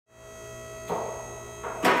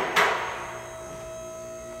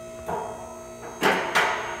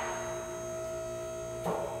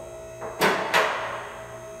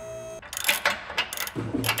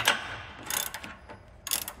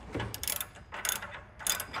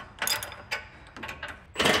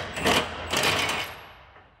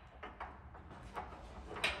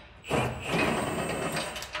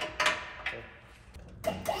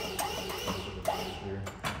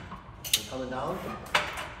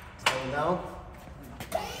Going down.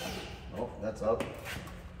 Oh, that's up. Be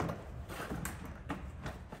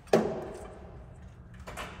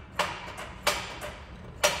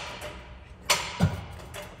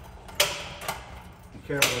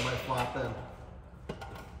careful, it might flop in.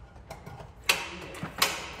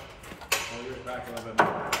 Oh, you're back a little bit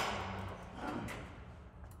more.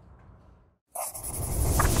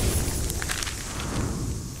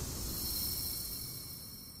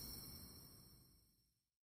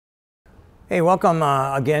 Hey, welcome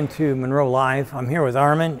again to Munro Live. I'm here with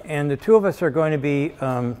Armin, and the two of us are going to be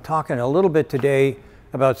talking a little bit today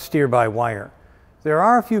about steer-by-wire. There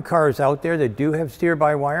are a few cars out there that do have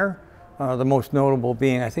steer-by-wire. The most notable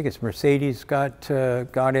being, I think it's Mercedes got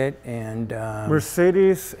it, and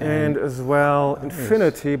Mercedes and as well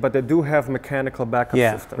Infiniti, but they do have mechanical backup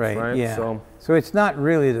systems, right? Yeah. So it's not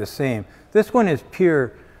really the same. This one is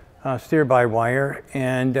pure steer-by-wire,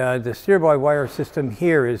 and the steer-by-wire system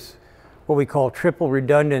here is what we call triple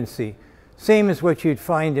redundancy. Same as what you'd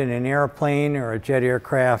find in an airplane or a jet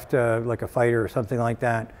aircraft, like a fighter or something like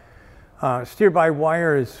that.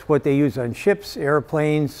 Steer-by-wire is what they use on ships,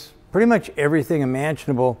 airplanes, pretty much everything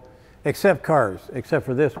imaginable except cars, except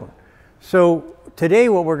for this one. So today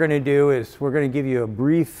what we're going to do is we're going to give you a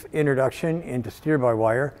brief introduction into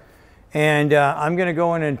steer-by-wire, and I'm going to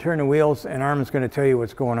go in and turn the wheels, and Armin's going to tell you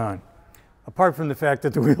what's going on. Apart from the fact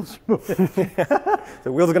that the wheels are moving.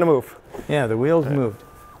 The wheels are going to move. Yeah, the wheels moved.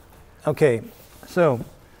 Okay, so,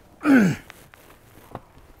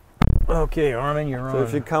 okay, Armin, you're on. So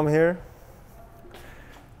if you come here,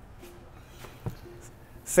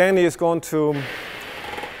 Sandy is going to,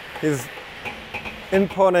 he's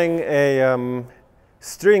inputting a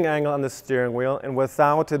steering angle on the steering wheel, and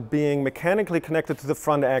without it being mechanically connected to the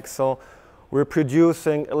front axle, we're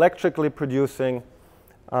electrically producing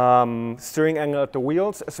steering angle at the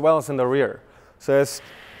wheels as well as in the rear. So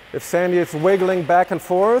if Sandy is wiggling back and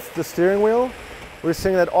forth the steering wheel, we're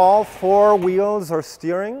seeing that all four wheels are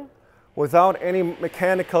steering without any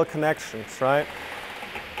mechanical connections, right?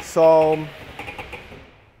 So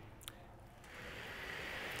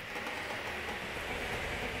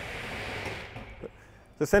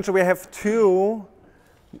essentially we have two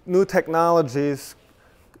new technologies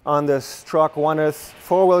on this truck. One is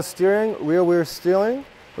four-wheel steering, rear-wheel steering,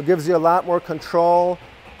 which gives you a lot more control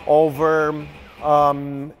over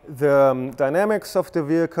the dynamics of the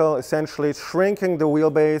vehicle, essentially shrinking the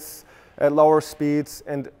wheelbase at lower speeds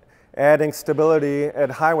and adding stability at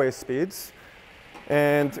highway speeds.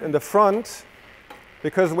 And in the front,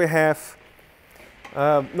 because we have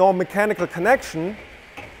no mechanical connection,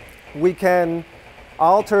 we can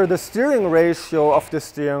alter the steering ratio of the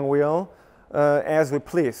steering wheel as we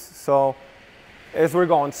please. So as we're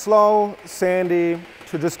going slow, Sandy,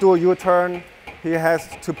 to just do a U-turn, he has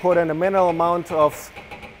to put in a minimal amount of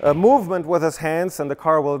movement with his hands, and the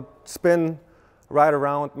car will spin right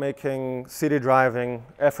around, making city driving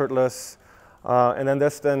effortless. And then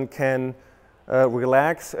this can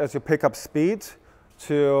relax as you pick up speed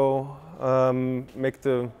to make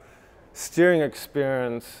the steering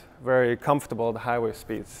experience very comfortable at highway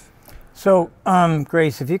speeds. So,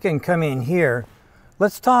 Grace, if you can come in here,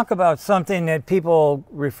 let's talk about something that people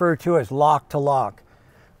refer to as lock-to-lock.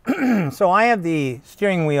 So I have the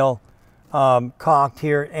steering wheel cocked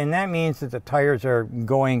here, and that means that the tires are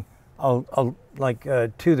going to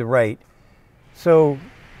the right. So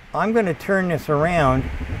I'm going to turn this around,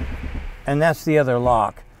 and that's the other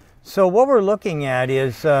lock. So what we're looking at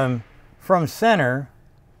is from center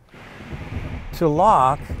to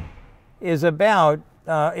lock is about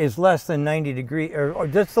is less than 90 degrees, or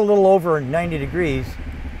just a little over 90 degrees,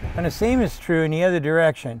 and the same is true in the other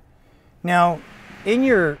direction. Now, in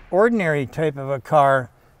your ordinary type of a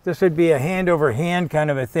car, this would be a hand-over-hand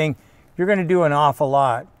kind of a thing. You're going to do an awful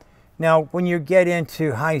lot. Now, when you get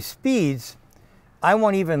into high speeds, I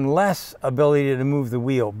want even less ability to move the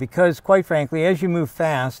wheel, because quite frankly, as you move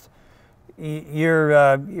fast, you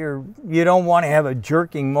don't want to have a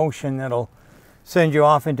jerking motion that'll send you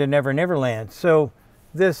off into Never Never Land. So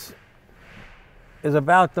this is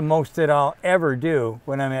about the most that I'll ever do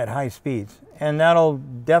when I'm at high speeds, and that'll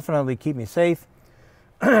definitely keep me safe.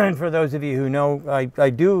 And for those of you who know,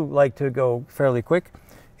 I do like to go fairly quick,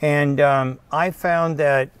 and I found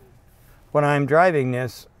that when I'm driving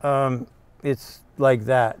this, it's like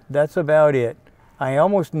that. That's about it. I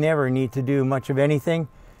almost never need to do much of anything,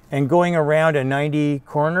 and going around a 90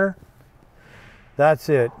 corner, that's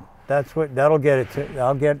it. That'll get it to.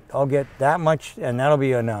 I'll get that much, and that'll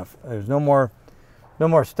be enough. There's no more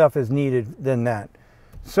stuff is needed than that.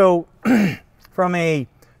 So from a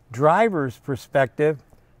driver's perspective,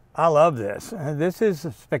 I love this. This is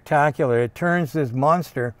spectacular. It turns this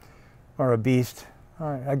monster or a beast.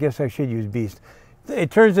 I guess I should use beast.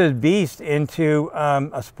 It turns this beast into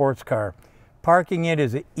a sports car. Parking it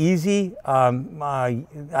is easy.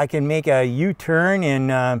 I can make a U-turn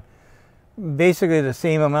in basically the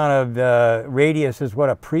same amount of radius as what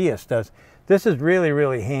a Prius does. This is really,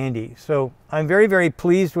 really handy. So I'm very, very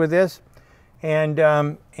pleased with this. And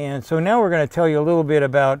so now we're going to tell you a little bit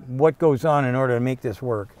about what goes on in order to make this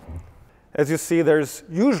work. As you see, there's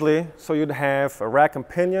usually, so you'd have a rack and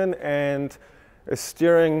pinion and a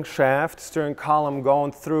steering shaft, steering column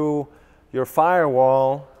going through your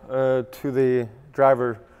firewall to the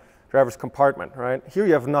driver's compartment, right? Here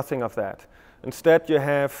you have nothing of that. Instead, you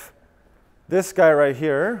have this guy right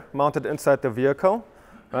here mounted inside the vehicle,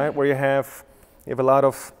 right, where you have a lot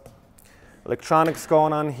of electronics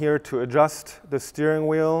going on here to adjust the steering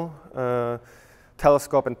wheel,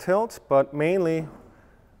 telescope and tilt, but mainly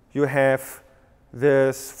you have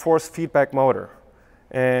this force feedback motor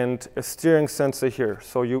and a steering sensor here.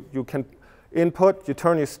 So you can input, you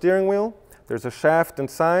turn your steering wheel, there's a shaft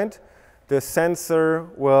inside. The sensor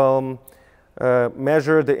will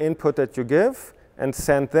measure the input that you give and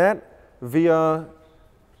send that via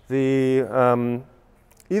the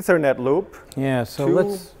Ethernet loop. Yeah,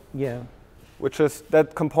 so which is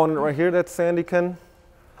that component right here that Sandy can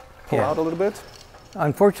pull out a little bit.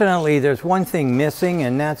 Unfortunately, there's one thing missing,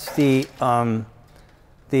 and that's the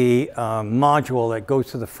module that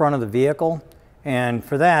goes to the front of the vehicle. And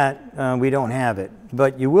for that, we don't have it.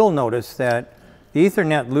 But you will notice that the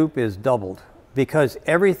Ethernet loop is doubled because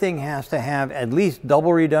everything has to have at least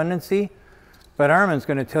double redundancy. But Armin's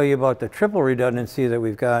going to tell you about the triple redundancy that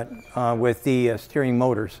we've got with the steering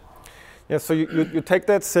motors. Yeah, so you take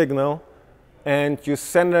that signal and you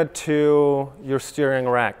send it to your steering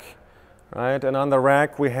rack, right? And on the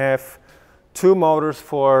rack we have two motors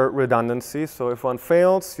for redundancy. So if one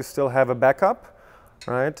fails, you still have a backup,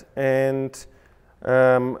 right? And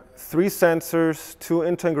three sensors, two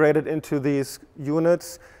integrated into these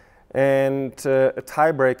units, and a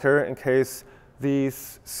tiebreaker in case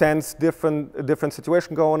these sense different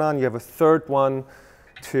situation going on. You have a third one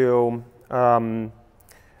to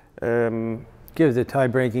give the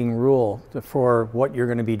tie-breaking rule for what you're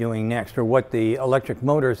going to be doing next, or what the electric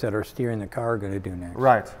motors that are steering the car are going to do next.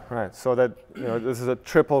 Right, right. So that this is a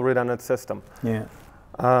triple redundant system. Yeah.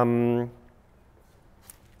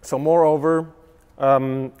 So moreover,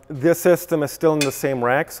 this system is still in the same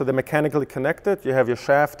rack, so they're mechanically connected. You have your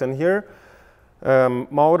shaft in here,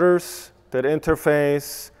 motors that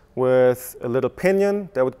interface with a little pinion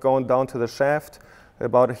that would go down to the shaft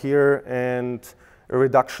about here, and a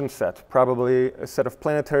reduction set, probably a set of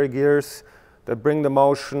planetary gears that bring the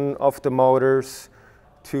motion of the motors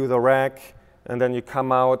to the rack, and then you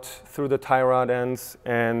come out through the tie rod ends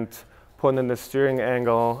and put in the steering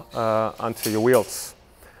angle onto your wheels.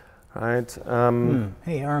 Right.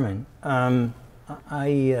 Hey, Armin,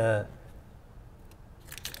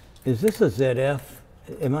 is this a ZF?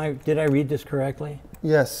 Did I read this correctly?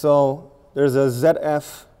 Yes, so there's a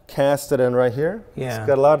ZF casted in right here. Yeah. It's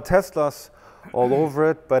got a lot of Teslas all over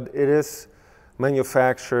it, but it is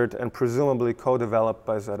manufactured and presumably co-developed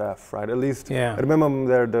by ZF, right? At least, at a minimum,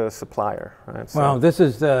 they're the supplier, right? So well, this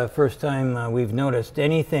is the first time we've noticed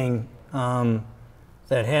anything that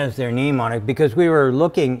has their name on it, because we were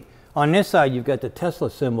looking on this side. You've got the Tesla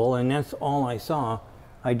symbol, and that's all I saw.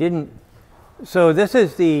 I didn't. So this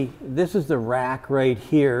is the rack right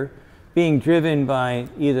here, being driven by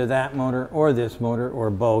either that motor or this motor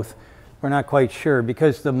or both. We're not quite sure,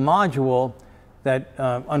 because the module that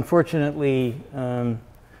unfortunately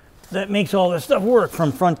that makes all this stuff work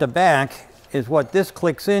from front to back is what this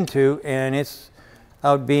clicks into, and it's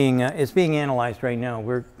out being it's being analyzed right now.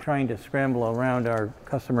 We're trying to scramble around. Our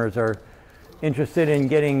customers are interested in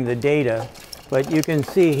getting the data, but you can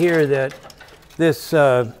see here that this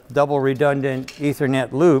double redundant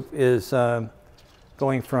Ethernet loop is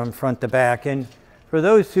going from front to back. And for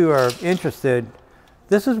those who are interested,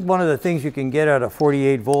 this is one of the things you can get out of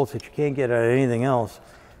 48 volts that you can't get out of anything else.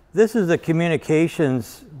 This is the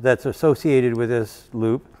communications that's associated with this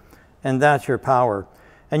loop, and that's your power.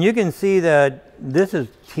 And you can see that this is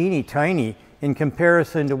teeny tiny in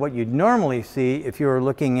comparison to what you'd normally see if you were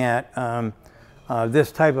looking at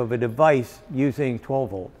this type of a device using 12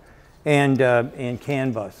 volt and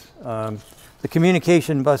CAN bus. The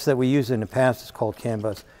communication bus that we used in the past is called CAN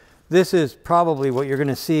bus. This is probably what you're going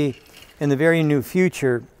to see in the very new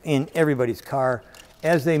future in everybody's car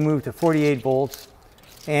as they move to 48 volts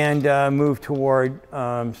and move toward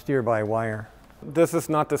steer-by-wire. This is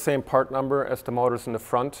not the same part number as the motors in the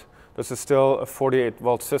front. This is still a 48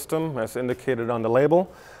 volt system as indicated on the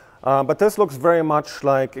label. But this looks very much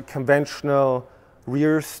like a conventional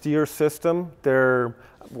rear steer system.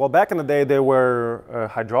 Well, back in the day they were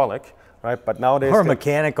hydraulic, right? But nowadays or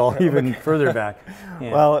mechanical, even further back.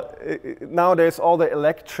 Yeah. Well, nowadays all the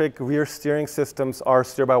electric rear steering systems are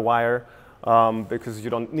steer-by-wire because you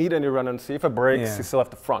don't need any redundancy. If it breaks, you still have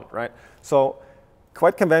the front, right? So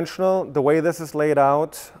quite conventional. The way this is laid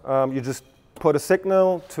out, you just put a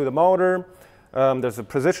signal to the motor. There's a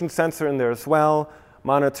position sensor in there as well,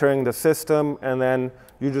 monitoring the system, and then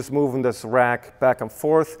you just moving this rack back and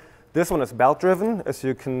forth. This one is belt-driven, as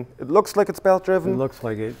you can. It looks like it's belt-driven. It looks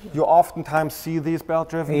like it. You oftentimes see these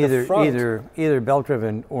belt-driven. Either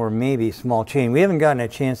belt-driven or maybe small chain. We haven't gotten a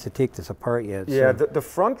chance to take this apart yet. Yeah, so. the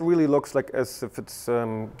front really looks like as if it's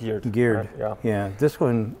geared. Geared. Right? Yeah. This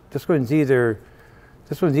one's either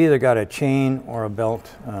got a chain or a belt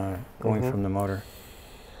going from the motor.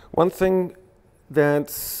 One thing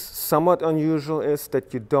that's somewhat unusual is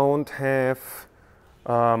that you don't have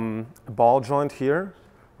a ball joint here.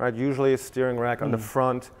 Right, usually a steering rack on the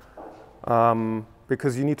front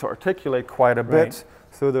because you need to articulate quite a bit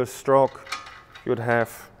through the stroke. You'd have,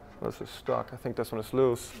 this is stuck, I think this one is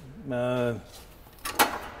loose. Yeah.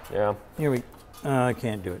 Here we, I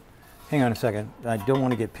can't do it. Hang on a second, I don't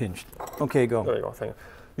want to get pinched. Okay, go. There you go, thank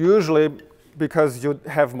you. Usually, because you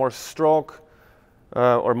have more stroke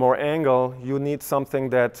or more angle, you need something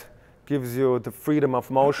that gives you the freedom of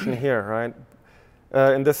motion here, right?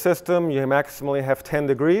 In this system, you maximally have 10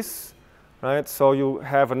 degrees, right? So you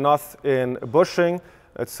have enough in a bushing.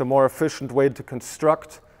 It's a more efficient way to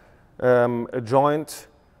construct a joint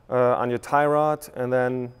on your tie rod, and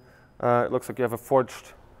then it looks like you have a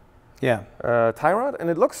forged tie rod, and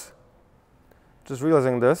it looks, just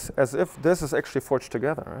realizing this, as if this is actually forged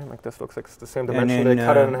together, right? Like this looks like it's the same dimension. They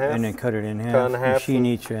cut it in half. And then cut it in half. Cut it in half. Machine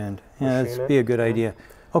each end. Yeah, that'd be a good idea.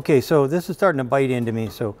 Okay, so this is starting to bite into me,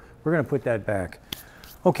 so we're going to put that back.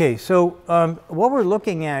 Okay, so what we're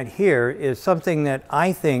looking at here is something that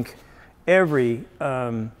I think every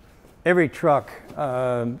truck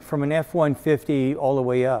from an F-150 all the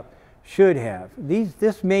way up should have.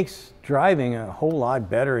 This makes driving a whole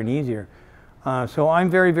lot better and easier. So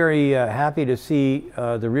I'm very, very happy to see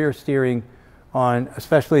the rear steering on,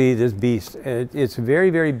 especially this beast. It's a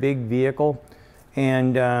very, very big vehicle,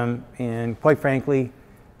 and quite frankly,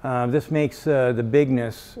 this makes the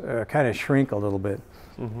bigness kind of shrink a little bit.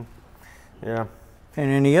 Yeah.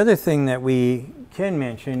 And then the other thing that we can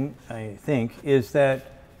mention, I think, is that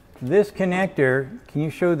this connector, can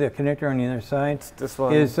you show the connector on the other side? This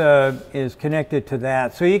one is connected to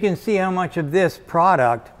that. So you can see how much of this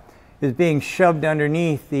product is being shoved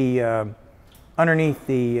underneath the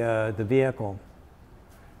vehicle.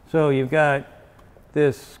 So you've got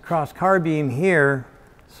this cross car beam here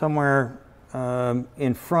somewhere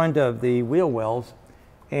in front of the wheel wells,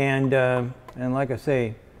 and like I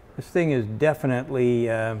say, this thing is definitely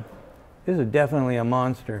a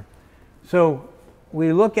monster. So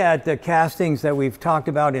we look at the castings that we've talked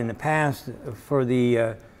about in the past for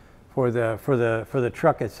the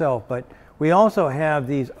truck itself, but we also have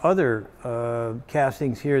these other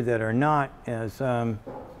castings here that are not as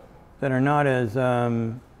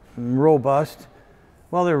robust.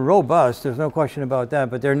 Well, they're robust. There's no question about that,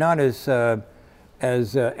 but they're not as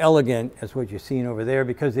elegant as what you're seeing over there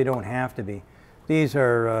because they don't have to be. These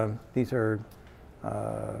are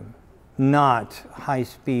not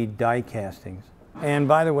high-speed die castings. And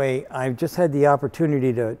by the way, I've just had the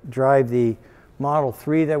opportunity to drive the Model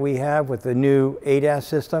 3 that we have with the new ADAS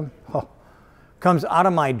system. Oh, comes out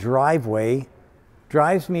of my driveway,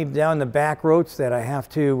 drives me down the back roads that I have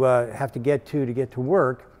to get to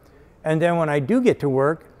work, and then when I do get to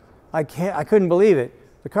work, I couldn't believe it.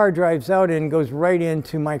 The car drives out and goes right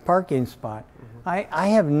into my parking spot. I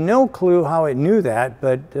have no clue how it knew that,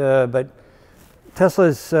 but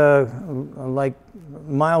Tesla's like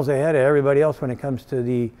miles ahead of everybody else when it comes to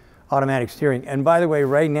the automatic steering. And by the way,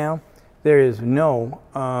 right now, there is no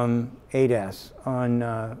ADAS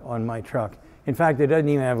on my truck. In fact, it doesn't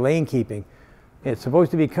even have lane keeping. It's supposed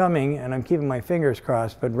to be coming, and I'm keeping my fingers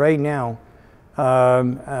crossed, but right now,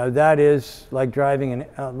 that is like driving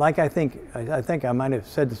like I think I might have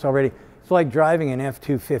said this already, it's like driving an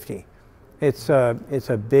F-250. It's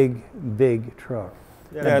a big truck.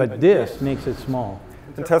 Yeah, but this makes it small.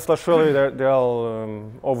 And Tesla, surely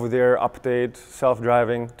they'll over there update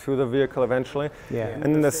self-driving to the vehicle eventually. Yeah. And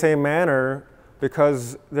in the same manner,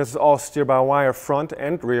 because this is all steer-by-wire front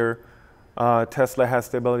and rear, Tesla has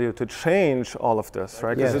the ability to change all of this,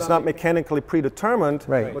 right? Because it's not mechanically predetermined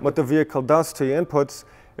what the vehicle does to your inputs.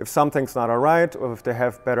 If something's not all right, or if they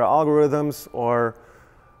have better algorithms, or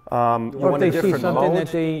Or if they see something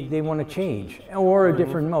that they want to change, or a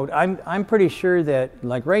different mode. I'm pretty sure that,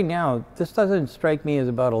 like right now, this doesn't strike me as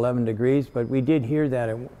about 11 degrees, but we did hear that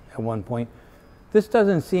at one point. This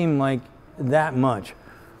doesn't seem like that much.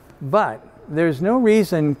 But there's no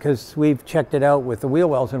reason, because we've checked it out with the wheel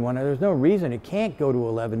wells and whatnot, there's no reason it can't go to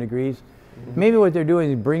 11 degrees. Maybe what they're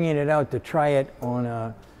doing is bringing it out to try it on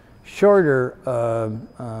a shorter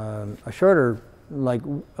like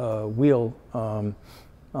wheel,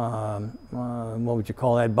 what would you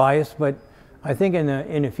call that, bias. But I think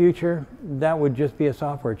in the future, that would just be a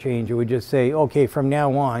software change. It would just say, okay, from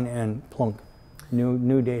now on, and plunk,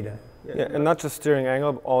 new data. Yeah, and not just steering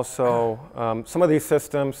angle, also some of these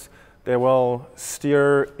systems, they will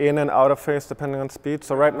steer in and out of phase depending on speed.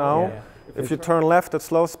 So right now, if you turn left at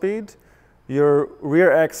slow speed, your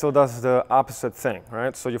rear axle does the opposite thing,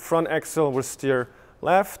 right? So your front axle will steer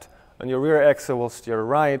left, and your rear axle will steer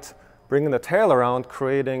right, bringing the tail around,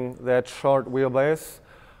 creating that short wheelbase.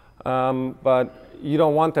 But you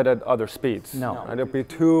don't want that at other speeds. No. Right? It'll be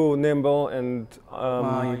too nimble and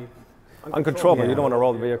uncontrollable. You don't want to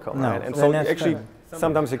roll the vehicle, no. right? And so actually,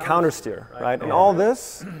 sometimes you counter steer, right? And all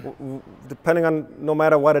this, depending on no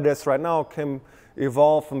matter what it is right now, can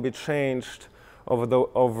evolve and be changed over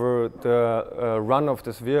the run of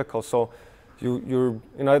this vehicle. So you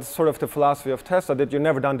know, it's sort of the philosophy of Tesla that you're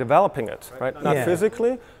never done developing it, right? Not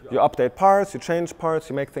physically. You update parts, you change parts,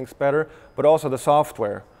 you make things better, but also the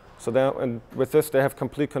software. So then, and with this, they have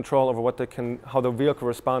complete control over what they can, how the vehicle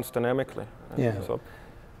responds dynamically. Yeah. So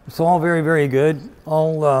it's all very, very good.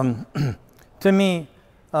 All to me,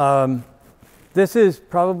 this is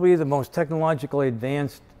probably the most technologically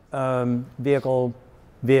advanced vehicle,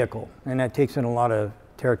 and that takes in a lot of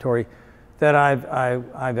territory that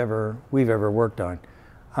we've ever worked on.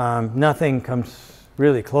 Nothing comes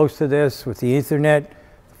really close to this with the Ethernet,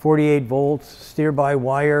 48 volts, steer by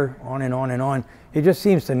wire, on and on and on. It just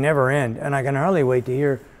seems to never end, and I can hardly wait to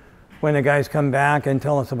hear when the guys come back and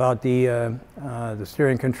tell us about the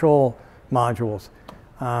steering control modules.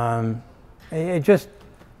 It's just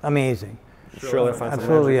amazing.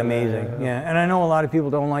 Absolutely amazing. Yeah, and I know a lot of people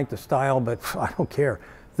don't like the style, but I don't care.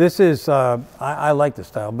 This is, I like the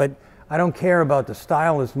style, but I don't care about the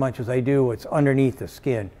style as much as I do what's underneath the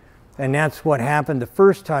skin. And that's what happened the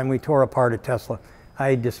first time we tore apart a Tesla.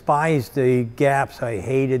 I despised the gaps. I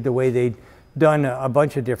hated the way they'd done a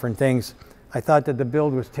bunch of different things. I thought that the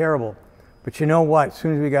build was terrible. But you know what? As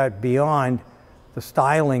soon as we got beyond the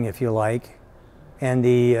styling, if you like, and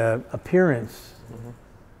the appearance,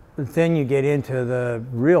 then you get into the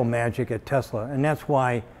real magic at Tesla. And that's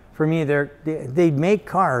why, for me, they make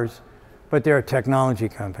cars, but they're a technology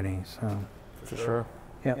company. So. For sure.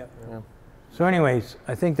 Yeah. So anyways,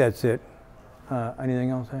 I think that's it.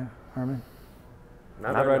 Anything else there, Armin?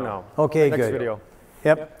 Not right now. Okay, Next good. video.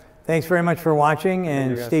 Yep. Thanks very much for watching,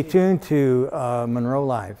 and stay tuned to Munro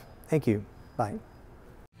Live. Thank you. Bye.